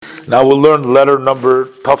Now we'll learn letter number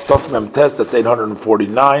Taf Mem Tes, that's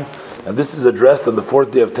 849, and this is addressed on the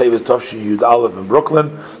fourth day of Tevis Tafshin Yud Aleph in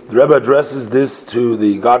Brooklyn. The Rebbe addresses this to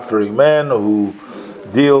the God-fearing man who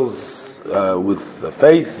deals with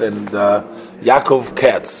faith, and Yaakov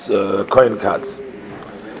Katz, Cohen Katz.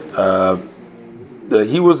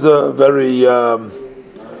 He was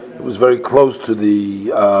very close to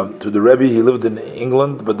the Rebbe. He lived in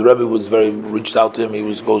England, but the Rebbe reached out to him. He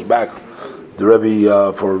goes back the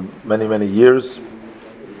Rebbe for many years.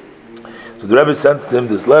 So the Rebbe sends to him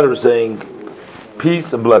this letter saying,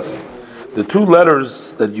 peace and blessing. The two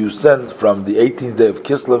letters that you sent from the 18th day of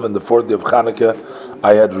Kislev and the 4th day of Chanukah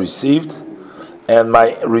I had received, and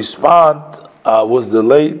my response was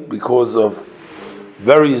delayed because of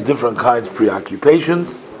various different kinds of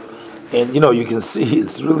preoccupations. And you can see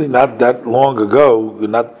it's really not that long ago.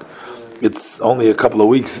 It's only a couple of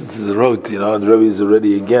weeks since he wrote, and the Rebbe is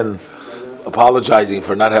already again apologizing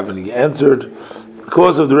for not having answered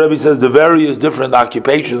because of, the Rebbe says, the various different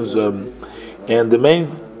occupations. And the main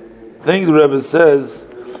thing the Rebbe says,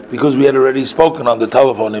 because we had already spoken on the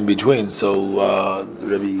telephone in between, so the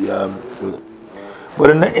Rebbe. But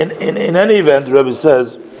in any event, the Rebbe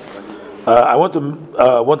says, I want to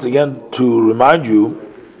once again to remind you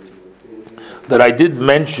that I did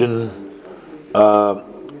mention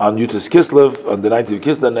on Yutas Kislev, on the 19th of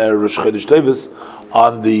Kislev, and Rosh Chodesh Tevis,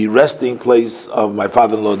 on the resting place of my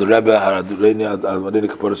father-in-law, the Rebbe,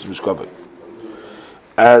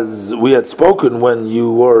 as we had spoken when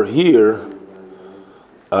you were here,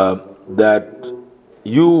 that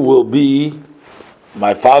you will be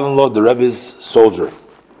my father-in-law, the Rebbe's soldier.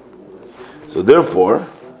 So therefore,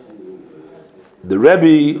 the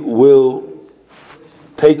Rebbe will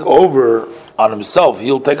take over on himself.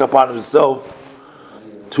 He'll take upon himself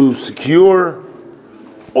to secure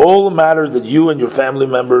all the matters that you and your family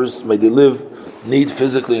members, may they live, need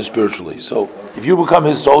physically and spiritually. So if you become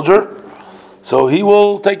his soldier, so he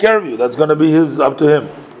will take care of you. That's going to be up to him.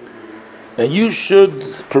 And you should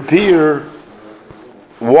prepare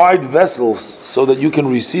wide vessels so that you can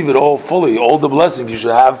receive it all fully. All the blessings you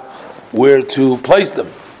should have where to place them.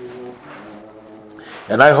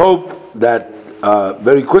 And I hope that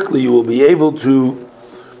very quickly you will be able to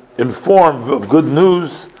inform of good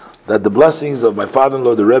news that the blessings of my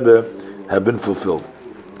father-in-law, the Rebbe, have been fulfilled.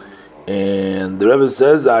 And the Rebbe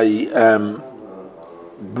says, I am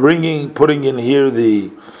putting in here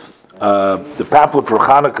the pamphlet for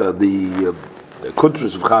Chanukah, the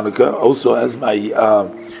Kuntras of Chanukah, also as my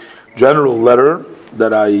general letter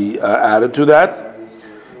that I added to that.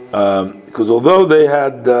 Because although they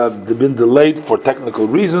had been delayed for technical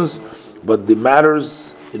reasons, but the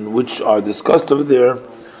matters in which are discussed over there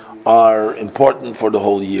are important for the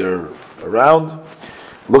whole year around.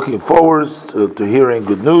 Looking forward to hearing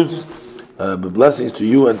good news. Blessings to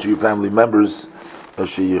you and to your family members. And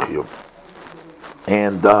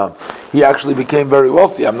he actually became very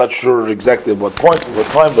wealthy. I'm not sure exactly at what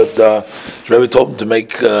time, but Rebbe told him to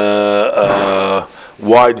make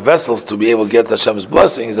wide vessels to be able to get Hashem's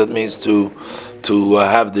blessings. That means to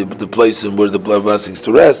have the place and where the blessings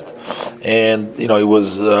to rest. And he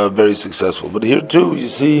was very successful. But here too, you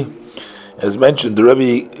see, as mentioned, the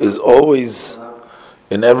Rebbe is always,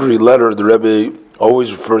 in every letter, the Rebbe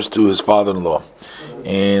always refers to his father-in-law,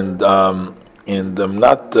 and not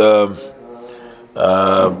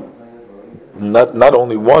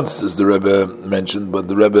only once is the Rebbe mentioned, but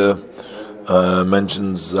the Rebbe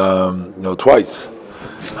mentions twice,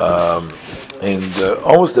 and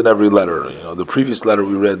almost in every letter. The previous letter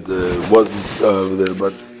we read wasn't there,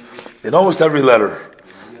 but in almost every letter,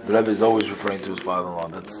 the Rebbe is always referring to his father-in-law.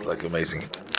 That's like amazing.